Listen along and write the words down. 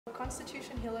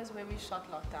Constitution Hill is where we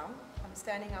shot Lockdown. I'm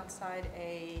standing outside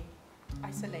a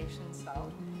isolation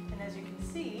cell, and as you can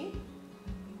see,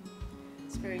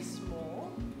 it's very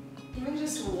small. Even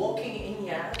just walking in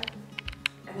here,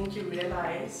 I think you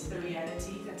realize the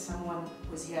reality that someone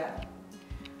was here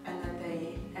and that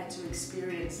they had to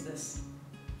experience this.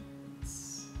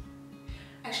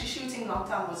 Actually, shooting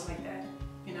Lockdown was like that.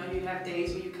 You know, you have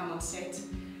days where you come on set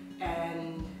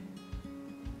and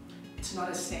it's not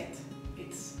a set,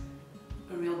 it's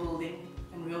a real building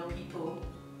and real people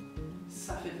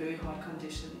suffered very hard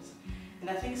conditions. And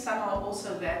I think somehow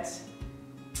also that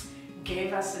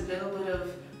gave us a little bit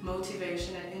of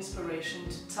motivation and inspiration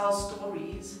to tell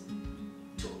stories,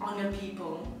 to honor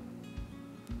people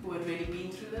who had really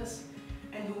been through this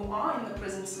and who are in the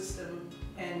prison system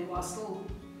and who are still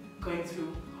going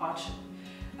through hardship.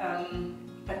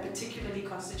 But particularly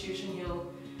Constitution Hill,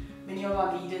 many of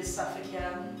our leaders suffered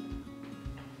here,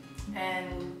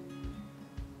 and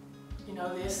you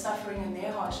know, their suffering and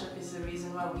their hardship is the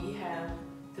reason why we have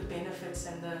the benefits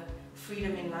and the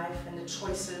freedom in life and the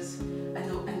choices and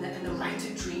the right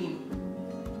to dream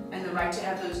and the right to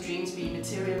have those dreams be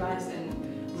materialized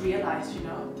and realized, you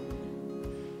know.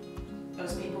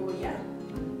 Those people were here.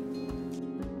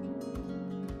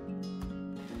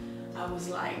 I was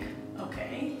like,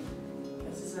 okay,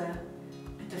 this is a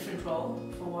different role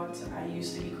for what I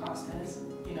used to be cast as.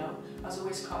 You know, I was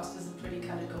always cast as a pretty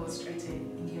colored girl with straight hair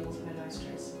in heels and a nice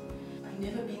dress. I've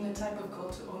never been the type of girl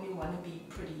to only want to be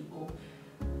pretty or,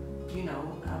 you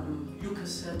know, look a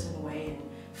certain way and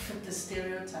fit the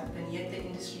stereotype, and yet the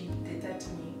industry did that to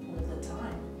me all the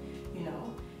time, you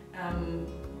know. And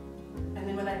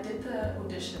then when I did the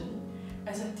audition,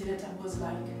 as I did it, I was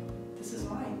like, this is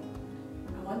mine.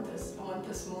 I want this. I want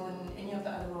this more than any of the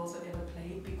other roles I've ever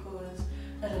played because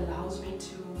it allows me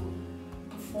to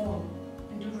perform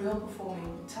and do real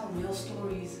performing, tell real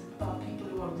stories about people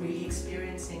who are really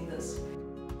experiencing this.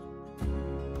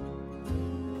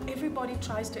 Everybody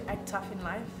tries to act tough in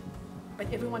life,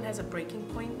 but everyone has a breaking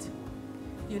point,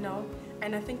 you know?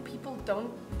 And I think people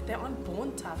they aren't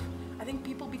born tough. I think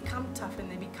people become tough and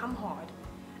they become hard.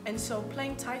 And so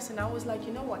playing Tyson, I was like,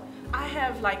 you know what? I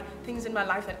have like things in my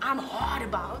life that I'm hard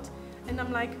about, and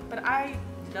I'm like, but I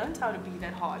learned how to be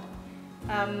that hard.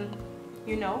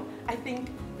 You know, I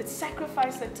think the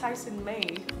sacrifice that Tyson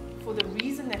made for the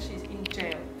reason that she's in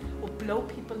jail will blow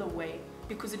people away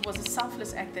because it was a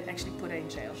selfless act that actually put her in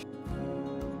jail.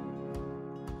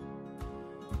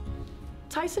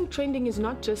 Tyson Trending is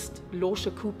not just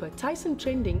Lorcia Cooper. Tyson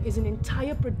Trending is an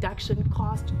entire production,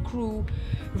 cast, crew,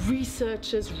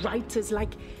 researchers, writers.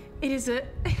 Like, it is a...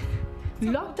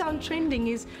 Lockdown Trending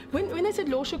is... When I said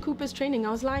Lorcia Cooper's trending, I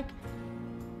was like,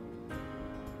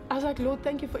 Lord,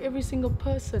 thank you for every single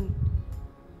person.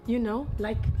 You know,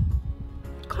 like,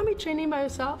 you can't be training by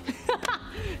yourself.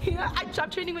 You know, I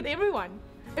tried training with everyone.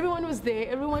 Everyone was there,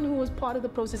 everyone who was part of the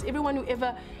process, everyone who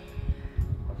ever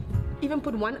even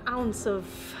put 1 ounce of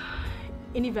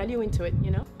any value into it, you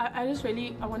know? I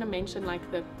want to mention like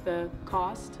the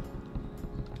cast,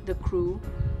 the crew,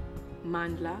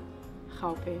 Mandla,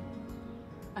 Gaupe.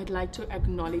 I'd like to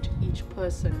acknowledge each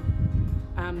person.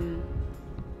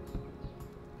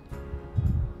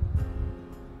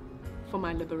 For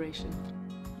my liberation.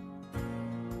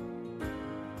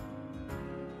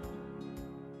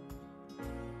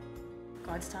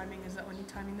 God's timing is the only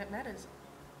timing that matters.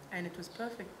 And it was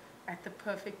perfect at the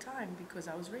perfect time because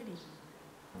I was ready.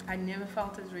 I never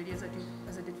felt as ready as I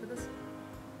did for this.